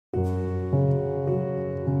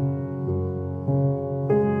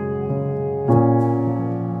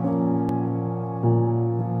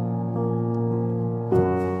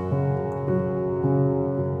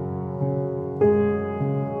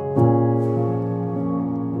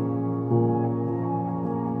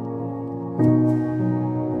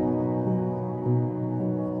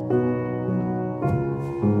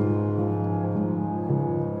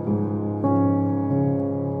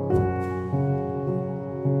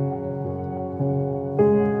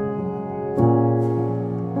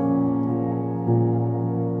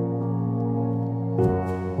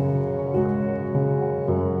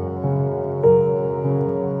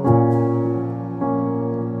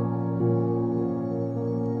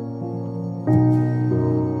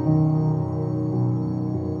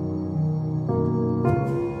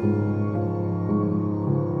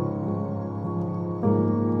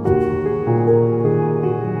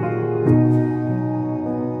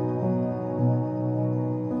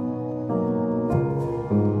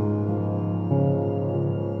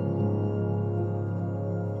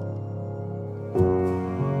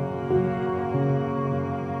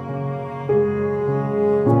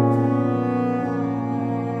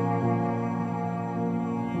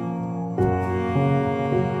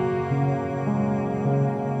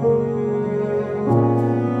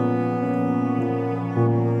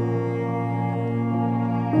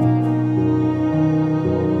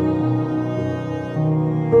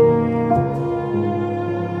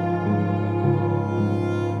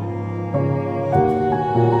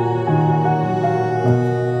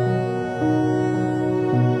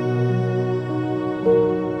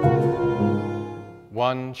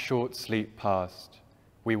One short sleep past,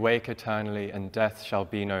 we wake eternally, and death shall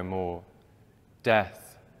be no more.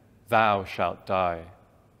 Death, thou shalt die.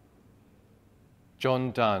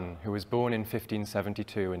 John Donne, who was born in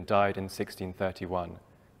 1572 and died in 1631,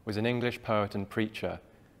 was an English poet and preacher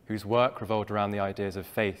whose work revolved around the ideas of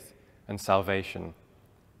faith and salvation.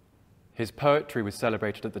 His poetry was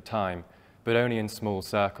celebrated at the time, but only in small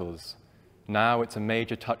circles. Now it's a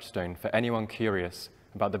major touchstone for anyone curious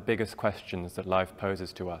about the biggest questions that life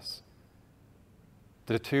poses to us.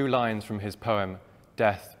 The two lines from his poem,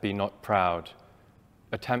 "Death, be not proud,"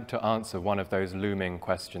 attempt to answer one of those looming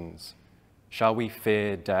questions. Shall we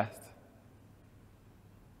fear death?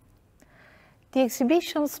 The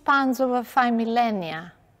exhibition spans over 5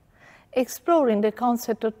 millennia, exploring the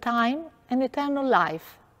concept of time and eternal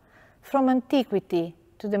life, from antiquity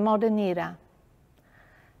to the modern era.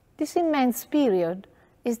 This immense period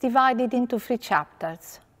is divided into 3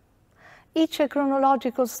 chapters, each a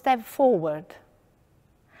chronological step forward.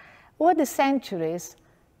 Over the centuries,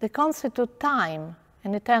 the concept of time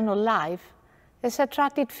and eternal life has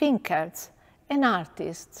attracted thinkers and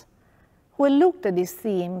artists who have looked at these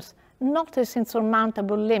themes not as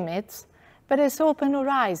insurmountable limits, but as open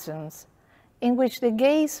horizons in which the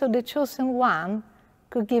gaze of the chosen one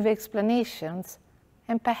could give explanations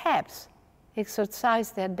and perhaps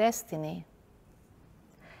exorcise their destiny.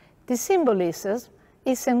 The symbolism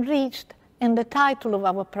is enriched in the title of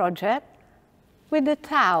our project with the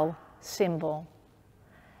Tau symbol.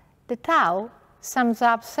 The Tau sums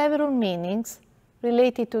up several meanings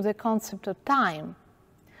related to the concept of time.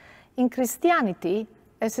 In Christianity,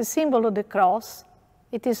 as a symbol of the cross,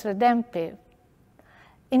 it is redemptive.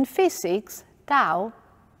 In physics, Tau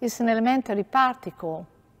is an elementary particle.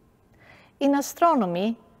 In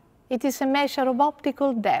astronomy, it is a measure of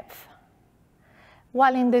optical depth,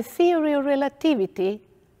 while in the theory of relativity,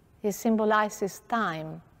 it symbolizes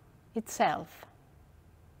time itself.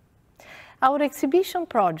 Our exhibition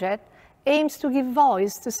project aims to give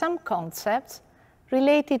voice to some concepts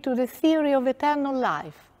related to the theory of eternal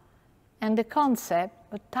life and the concept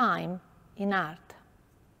of time in art.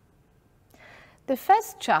 The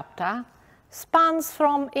first chapter spans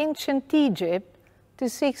from ancient Egypt to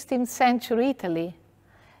 16th century Italy,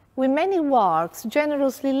 with many works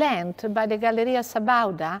generously lent by the Galleria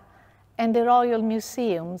Sabauda and the Royal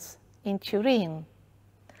Museums in Turin.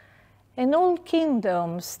 An Old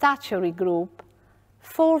Kingdom statuary group,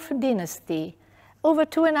 4th dynasty, over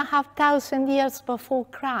 2,500 years before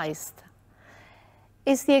Christ,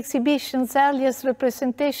 is the exhibition's earliest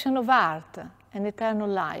representation of art and eternal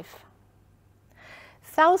life.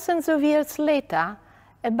 Thousands of years later,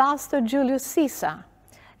 a bust of Julius Caesar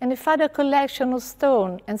and a further collection of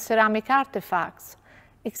stone and ceramic artifacts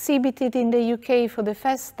exhibited in the UK for the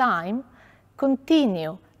first time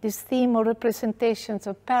continue this theme of representations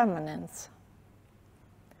of permanence.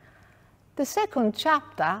 The second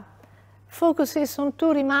chapter focuses on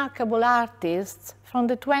 2 remarkable artists from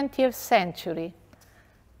the 20th century,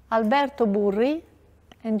 Alberto Burri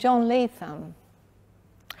and John Latham.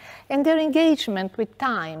 and their engagement with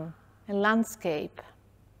time and landscape.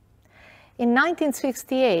 In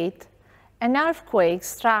 1968, an earthquake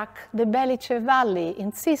struck the Belice Valley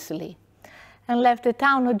in Sicily and left the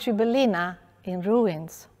town of Gibellina in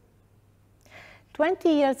ruins. 20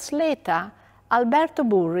 years later, Alberto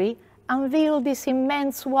Burri unveiled this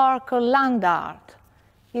immense work of land art,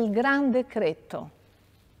 Il Gran Decreto.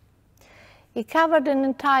 He covered an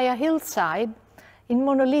entire hillside in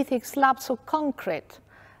monolithic slabs of concrete,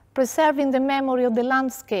 preserving the memory of the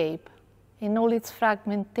landscape in all its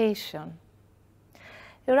fragmentation.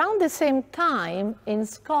 Around the same time, in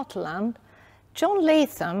Scotland, John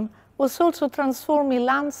Latham was also transforming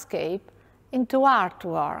landscape into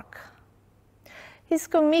artwork. His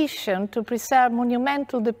commission to preserve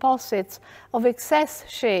monumental deposits of excess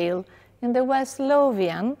shale in the West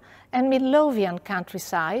Lothian and Mid Lothian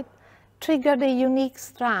countryside triggered a unique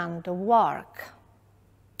strand of work.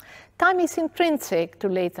 Time is intrinsic to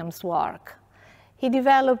Latham's work. He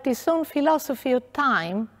developed his own philosophy of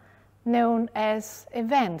time, known as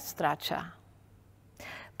event structure,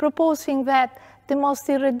 proposing that the most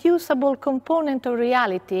irreducible component of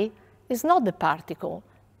reality is not the particle,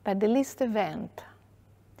 but the least event.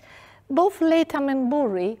 Both Latham and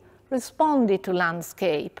Burri responded to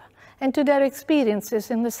landscape and to their experiences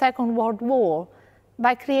in the Second World War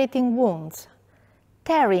by creating wounds,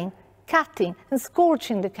 tearing, cutting, and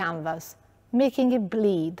scorching the canvas, making it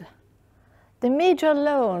bleed. The major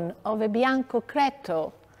loan of a Bianco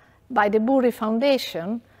Creto by the Burri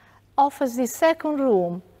Foundation offers the second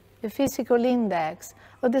room, a physical index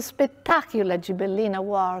of the spectacular Gibellina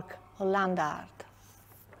work of land art.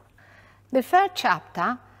 The third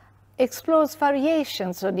chapter explores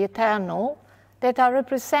variations of the eternal that are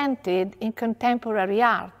represented in contemporary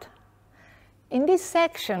art. In this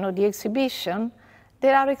section of the exhibition,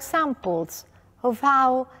 there are examples of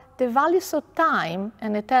how the values of time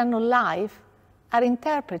and eternal life are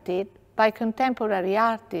interpreted by contemporary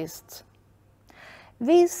artists.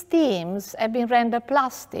 These themes have been rendered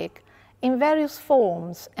plastic in various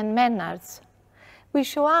forms and manners. We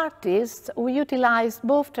show artists who utilize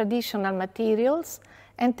both traditional materials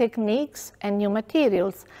and techniques and new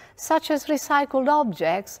materials, such as recycled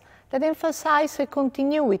objects that emphasize a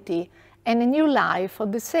continuity and a new life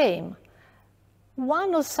of the same.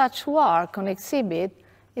 One of such work on exhibit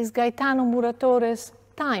is Gaetano Muratore's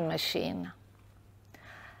Time Machine,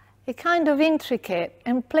 a kind of intricate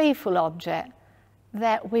and playful object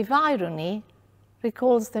that, with irony,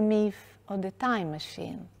 recalls the myth of the time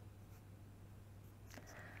machine.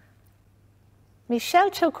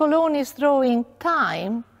 Michel Cioccoloni's drawing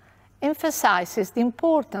Time emphasizes the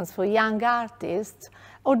importance for young artists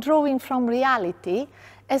of drawing from reality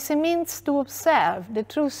as a means to observe the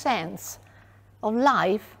true sense of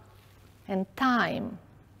life and time.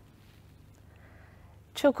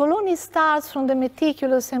 Cioccoloni starts from the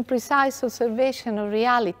meticulous and precise observation of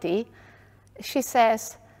reality. She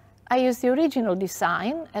says, I use the original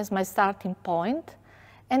design as my starting point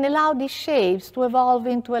and allow these shapes to evolve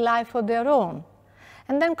into a life of their own,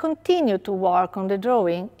 and then continue to work on the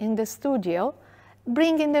drawing in the studio,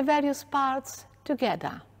 bringing the various parts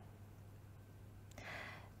together.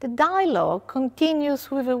 The dialogue continues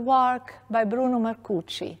with a work by Bruno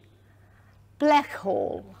Marcucci, Black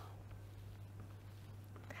Hole.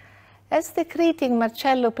 As the critic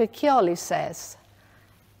Marcello Pecchioli says,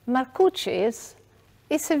 Marcucci's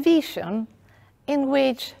is a vision in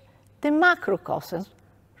which the macrocosm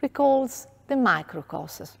recalls the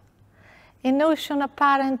microcosm, a notion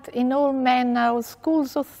apparent in all manner of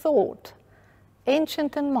schools of thought,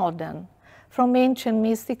 ancient and modern, from ancient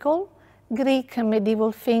mystical, Greek and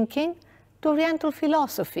medieval thinking, to Oriental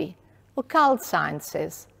philosophy, occult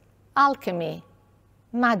sciences, alchemy,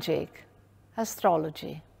 magic,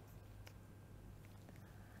 astrology.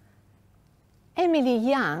 Emily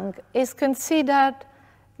Young is considered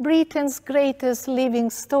Britain's greatest living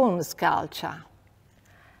stone sculptor.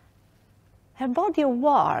 Her body of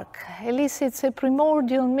work elicits a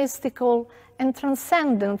primordial, mystical, and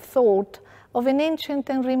transcendent thought of an ancient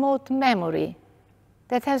and remote memory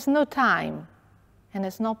that has no time and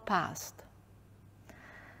has not passed.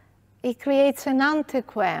 It creates an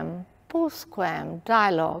antequem, postquem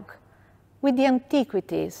dialogue with the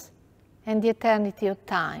antiquities and the eternity of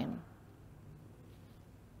time.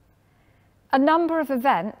 A number of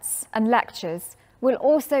events and lectures will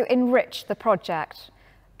also enrich the project,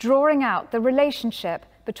 drawing out the relationship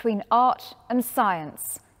between art and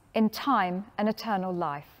science in time and eternal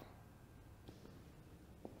life.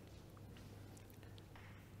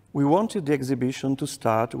 We wanted the exhibition to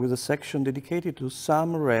start with a section dedicated to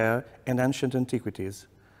some rare and ancient antiquities,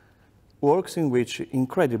 works in which,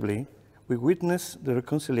 incredibly, we witness the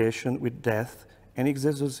reconciliation with death and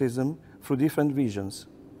exorcism through different visions.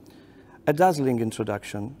 A dazzling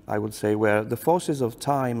introduction, I would say, where the forces of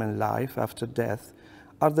time and life after death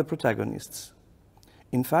are the protagonists.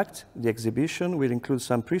 In fact, the exhibition will include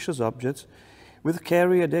some precious objects which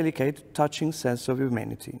carry a delicate, touching sense of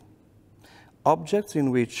humanity. Objects in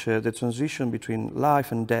which the transition between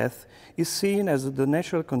life and death is seen as the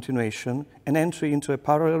natural continuation and entry into a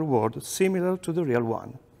parallel world similar to the real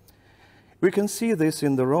one. We can see this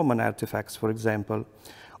in the Roman artifacts, for example,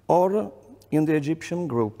 or in the Egyptian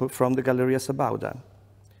group from the Galleria Sabauda.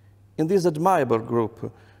 In this admirable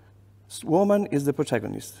group, woman is the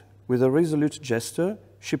protagonist. With a resolute gesture,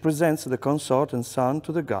 she presents the consort and son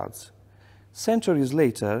to the gods. Centuries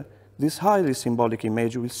later, this highly symbolic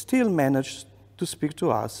image will still manage to speak to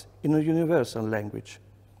us in a universal language.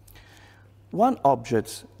 One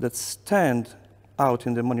object that stands out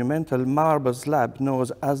in the monumental marble slab known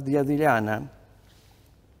as the Adiliana,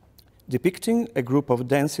 depicting a group of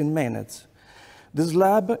dancing maenads. The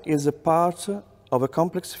slab is a part of a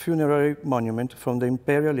complex funerary monument from the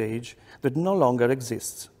imperial age that no longer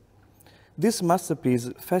exists. This masterpiece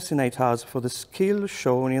fascinates us for the skill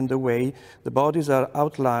shown in the way the bodies are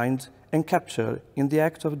outlined and captured in the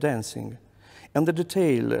act of dancing, and the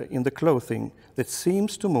detail in the clothing that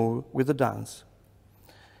seems to move with the dance.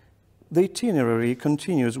 The itinerary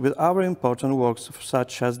continues with other important works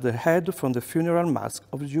such as the head from the funeral mask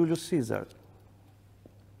of Julius Caesar,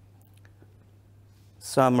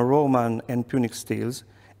 some Roman and Punic steels,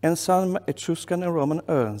 and some Etruscan and Roman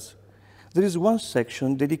urns. There is one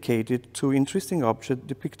section dedicated to interesting objects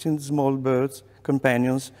depicting small birds,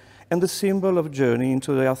 companions, and the symbol of journey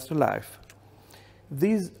into the afterlife.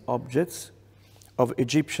 These objects of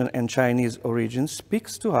Egyptian and Chinese origin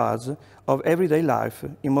speaks to us of everyday life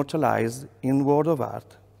immortalized in world of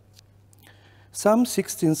art. Some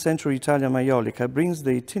 16th century Italian maiolica brings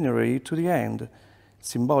the itinerary to the end,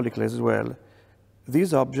 symbolically as well.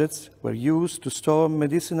 These objects were used to store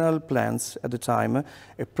medicinal plants at the time,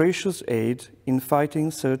 a precious aid in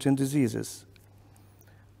fighting certain diseases.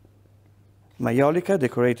 Maiolica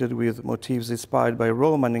decorated with motifs inspired by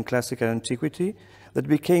Roman and classical antiquity that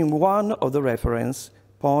became one of the reference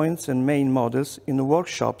points and main models in the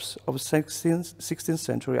workshops of 16th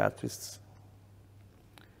century artists.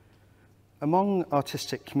 Among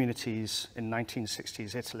artistic communities in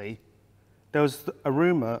 1960s Italy, there was a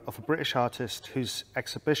rumor of a British artist whose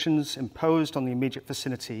exhibitions imposed on the immediate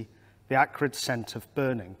vicinity the acrid scent of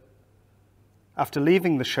burning. After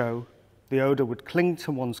leaving the show, the odor would cling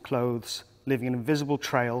to one's clothes, leaving an invisible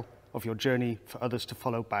trail of your journey for others to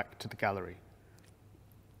follow back to the gallery.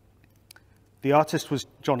 The artist was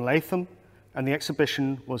John Latham, and the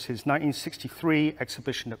exhibition was his 1963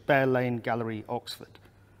 exhibition at Bear Lane Gallery, Oxford,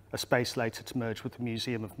 a space later to merge with the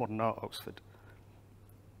Museum of Modern Art, Oxford.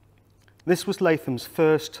 This was Latham's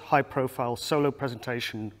first high-profile solo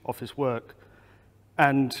presentation of his work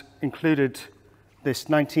and included this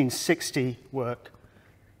 1960 work,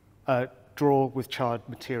 Draw with Charred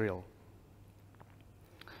Material.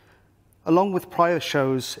 Along with prior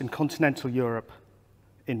shows in continental Europe,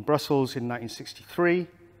 in Brussels in 1963,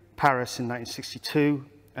 Paris in 1962,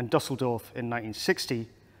 and Dusseldorf in 1960,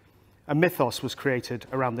 a mythos was created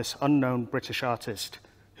around this unknown British artist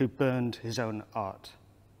who burned his own art.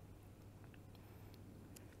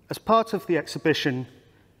 As part of the exhibition,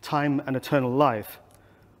 Time and Eternal Life,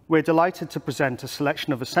 we're delighted to present a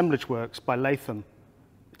selection of assemblage works by Latham,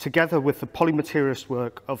 together with the polymaterialist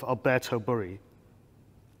work of Alberto Burri.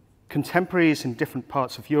 Contemporaries in different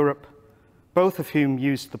parts of Europe, both of whom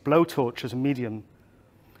used the blowtorch as a medium,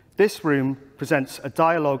 this room presents a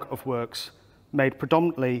dialogue of works made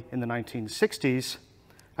predominantly in the 1960s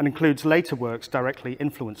and includes later works directly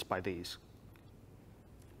influenced by these.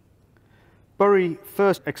 Burri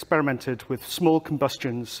first experimented with small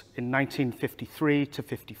combustions in 1953 to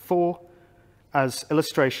 54 as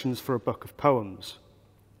illustrations for a book of poems.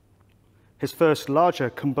 His first larger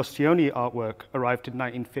combustione artwork arrived in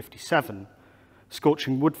 1957,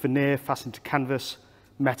 scorching wood veneer fastened to canvas,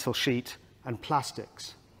 metal sheet, and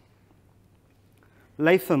plastics.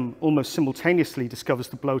 Latham almost simultaneously discovers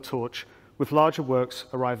the blowtorch, with larger works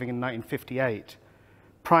arriving in 1958,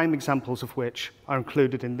 prime examples of which are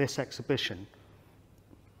included in this exhibition.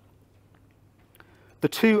 The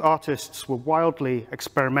two artists were wildly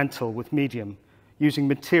experimental with medium, using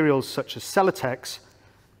materials such as Celotex,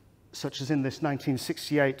 such as in this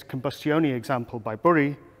 1968 Combustione example by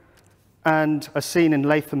Burri, and as seen in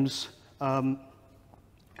Latham's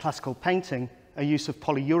classical painting, a use of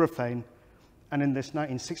polyurethane, and in this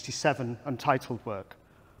 1967 untitled work.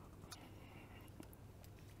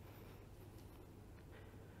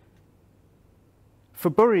 For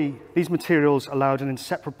Burri, these materials allowed an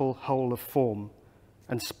inseparable whole of form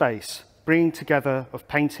and space, bringing together of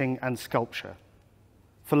painting and sculpture.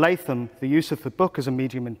 For Latham, the use of the book as a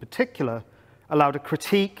medium in particular allowed a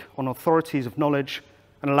critique on authorities of knowledge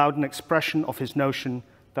and allowed an expression of his notion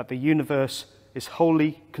that the universe is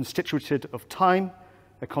wholly constituted of time,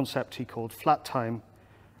 a concept he called flat time,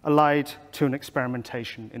 allied to an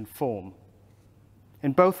experimentation in form.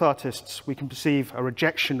 In both artists, we can perceive a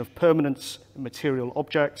rejection of permanence in material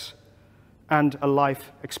objects and a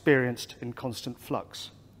life experienced in constant flux.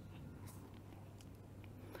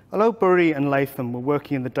 Although Burri and Latham were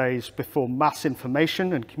working in the days before mass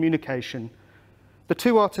information and communication, the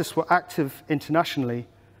two artists were active internationally,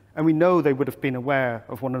 and we know they would have been aware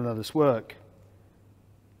of one another's work.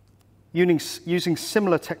 Using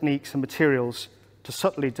similar techniques and materials to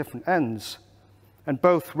subtly different ends, and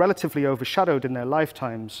both relatively overshadowed in their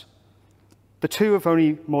lifetimes, the two have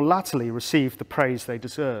only more latterly received the praise they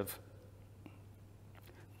deserve.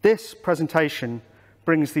 This presentation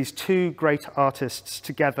brings these two great artists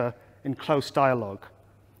together in close dialogue,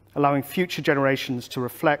 allowing future generations to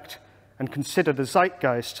reflect and consider the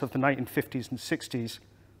zeitgeist of the 1950s and 60s,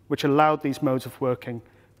 which allowed these modes of working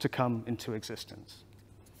to come into existence.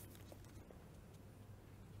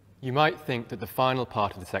 You might think that the final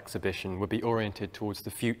part of this exhibition would be oriented towards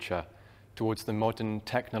the future, towards the modern,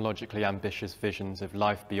 technologically ambitious visions of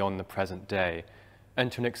life beyond the present day.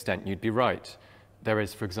 And to an extent, you'd be right. There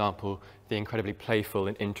is, for example, the incredibly playful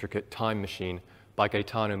and intricate Time Machine by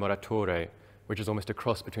Gaetano Muratore, which is almost a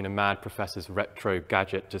cross between a mad professor's retro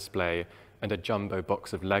gadget display and a jumbo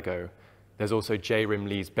box of Lego. There's also J. Rim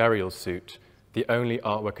Lee's Burial Suit, the only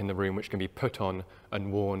artwork in the room which can be put on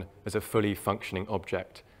and worn as a fully functioning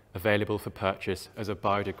object, available for purchase as a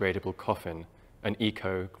biodegradable coffin, an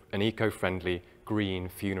eco-friendly green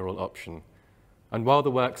funeral option. And while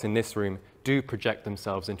the works in this room do project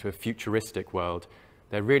themselves into a futuristic world,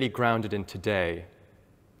 they're really grounded in today.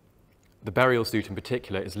 The burial suit in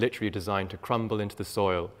particular is literally designed to crumble into the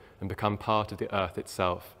soil and become part of the earth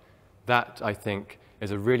itself. That, I think,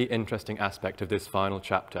 is a really interesting aspect of this final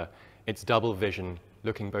chapter, its double vision,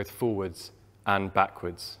 looking both forwards and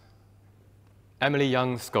backwards. Emily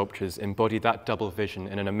Young's sculptures embody that double vision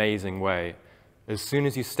in an amazing way. As soon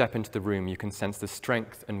as you step into the room, you can sense the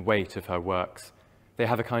strength and weight of her works. They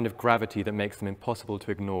have a kind of gravity that makes them impossible to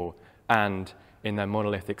ignore and, in their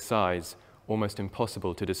monolithic size, almost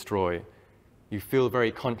impossible to destroy. You feel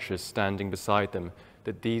very conscious standing beside them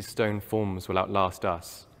that these stone forms will outlast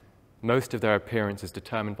us. Most of their appearance is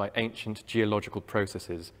determined by ancient geological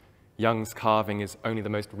processes. Young's carving is only the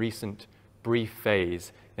most recent, brief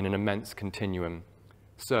phase in an immense continuum.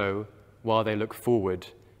 So, while they look forward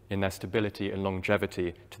in their stability and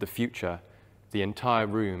longevity to the future, the entire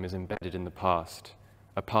room is embedded in the past,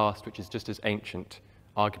 a past which is just as ancient,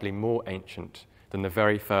 arguably more ancient, than the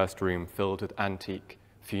very first room filled with antique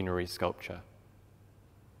funerary sculpture.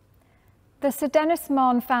 The Sir Denis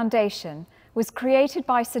Mahon Foundation was created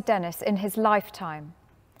by Sir Denis in his lifetime.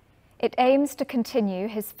 It aims to continue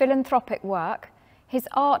his philanthropic work, his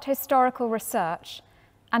art historical research,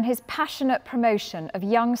 and his passionate promotion of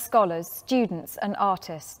young scholars, students, and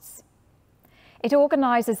artists. It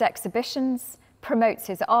organises exhibitions, promotes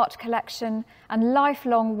his art collection, and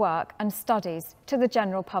lifelong work and studies to the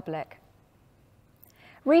general public.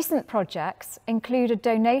 Recent projects include a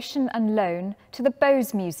donation and loan to the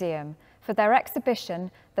Bowes Museum for their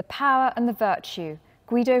exhibition, The Power and the Virtue,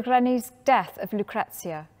 Guido Reni's Death of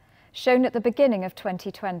Lucrezia, shown at the beginning of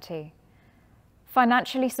 2020.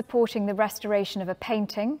 Financially supporting the restoration of a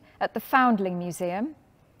painting at the Foundling Museum,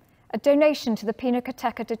 a donation to the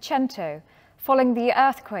Pinacoteca di Cento following the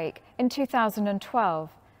earthquake in 2012,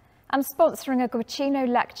 and sponsoring a Guicino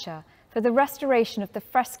lecture for the restoration of the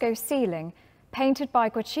fresco ceiling painted by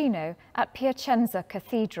Guicino at Piacenza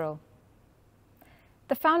Cathedral.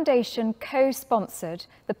 The Foundation co-sponsored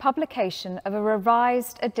the publication of a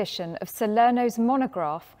revised edition of Salerno's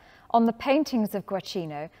monograph on the paintings of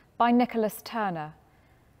Guicino by Nicholas Turner,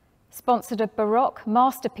 sponsored a Baroque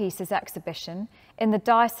masterpieces exhibition in the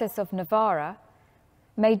Diocese of Novara,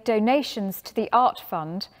 made donations to the Art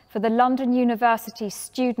Fund for the London University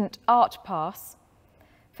Student Art Pass,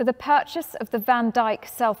 for the purchase of the Van Dyck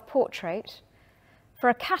self-portrait,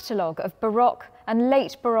 for a catalogue of Baroque and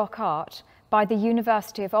late Baroque art by the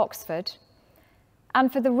University of Oxford,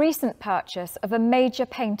 and for the recent purchase of a major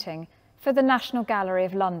painting for the National Gallery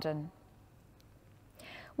of London.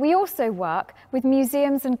 We also work with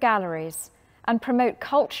museums and galleries and promote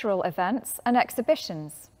cultural events and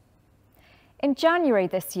exhibitions. In January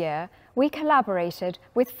this year, we collaborated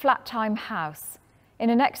with Flattime House in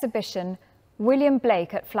an exhibition, William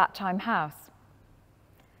Blake at Flattime House.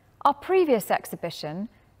 Our previous exhibition,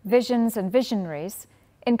 Visions and Visionaries,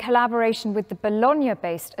 in collaboration with the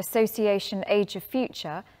Bologna-based association Age of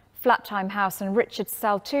Future, forTime House and Richard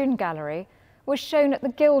Saltoun Gallery, was shown at the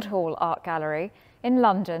Guildhall Art Gallery in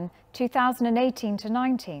London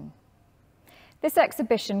 2018-19. This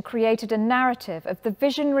exhibition created a narrative of the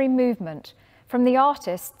visionary movement from the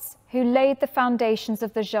artists who laid the foundations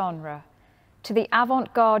of the genre to the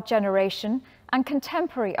avant-garde generation and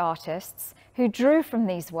contemporary artists who drew from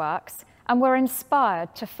these works and were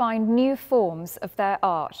inspired to find new forms of their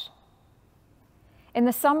art. In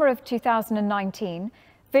the summer of 2019,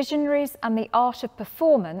 Visionaries and the Art of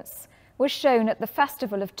Performance was shown at the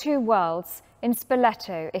Festival of Two Worlds in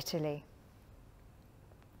Spoleto, Italy.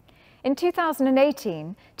 In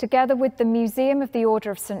 2018, together with the Museum of the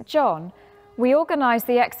Order of St. John, we organised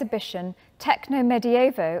the exhibition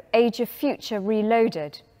Techno-Medievo Age of Future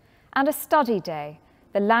Reloaded and a study day,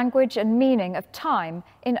 the language and meaning of time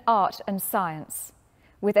in art and science,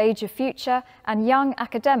 with Age of Future and young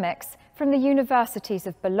academics from the universities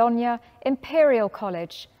of Bologna, Imperial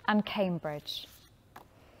College and Cambridge.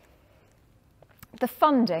 The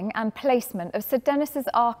funding and placement of Sir Denis's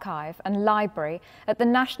archive and library at the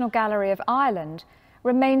National Gallery of Ireland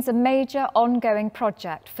remains a major ongoing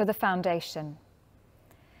project for the Foundation.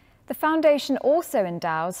 The Foundation also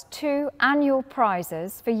endows 2 annual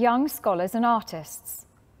prizes for young scholars and artists.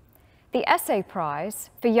 The Essay Prize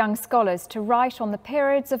for young scholars to write on the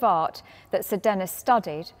periods of art that Sir Denis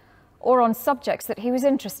studied or on subjects that he was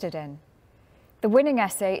interested in. The winning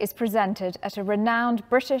essay is presented at a renowned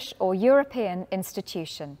British or European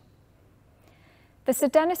institution. The Sir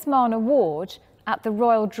Denis Mahon Award at the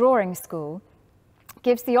Royal Drawing School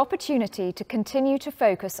gives the opportunity to continue to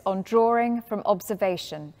focus on drawing from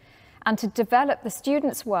observation and to develop the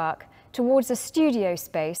students' work towards a studio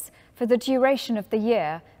space for the duration of the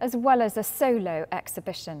year, as well as a solo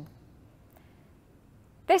exhibition.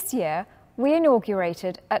 This year, we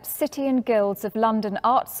inaugurated at City and Guilds of London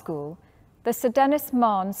Art School the Sir Denis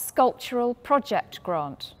Mahon Sculptural Project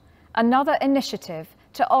Grant, another initiative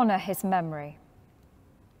to honour his memory.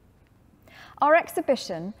 Our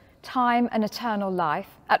exhibition, Time and Eternal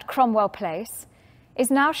Life, at Cromwell Place, is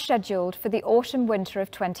now scheduled for the autumn-winter of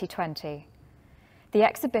 2020. The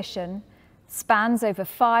exhibition spans over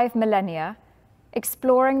 5 millennia,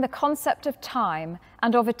 exploring the concept of time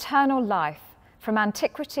and of eternal life from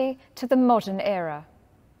antiquity to the modern era.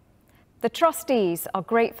 The trustees are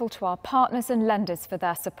grateful to our partners and lenders for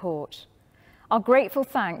their support. Our grateful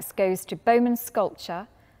thanks goes to Bowman Sculpture,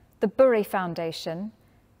 the Burri Foundation,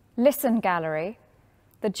 Lisson Gallery,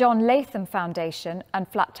 the John Latham Foundation and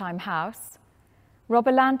forTime House,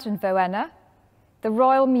 Robilant and Voena, the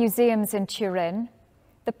Royal Museums in Turin,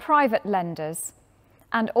 the private lenders,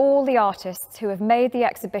 and all the artists who have made the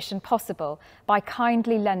exhibition possible by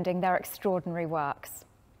kindly lending their extraordinary works.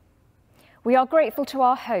 We are grateful to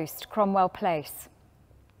our host, Cromwell Place.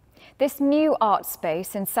 This new art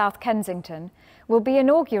space in South Kensington will be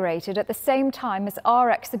inaugurated at the same time as our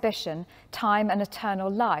exhibition, Time and Eternal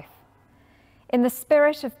Life. In the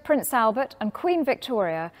spirit of Prince Albert and Queen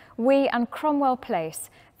Victoria, we and Cromwell Place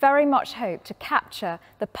very much hope to capture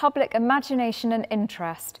the public imagination and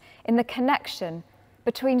interest in the connection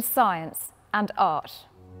between science and art.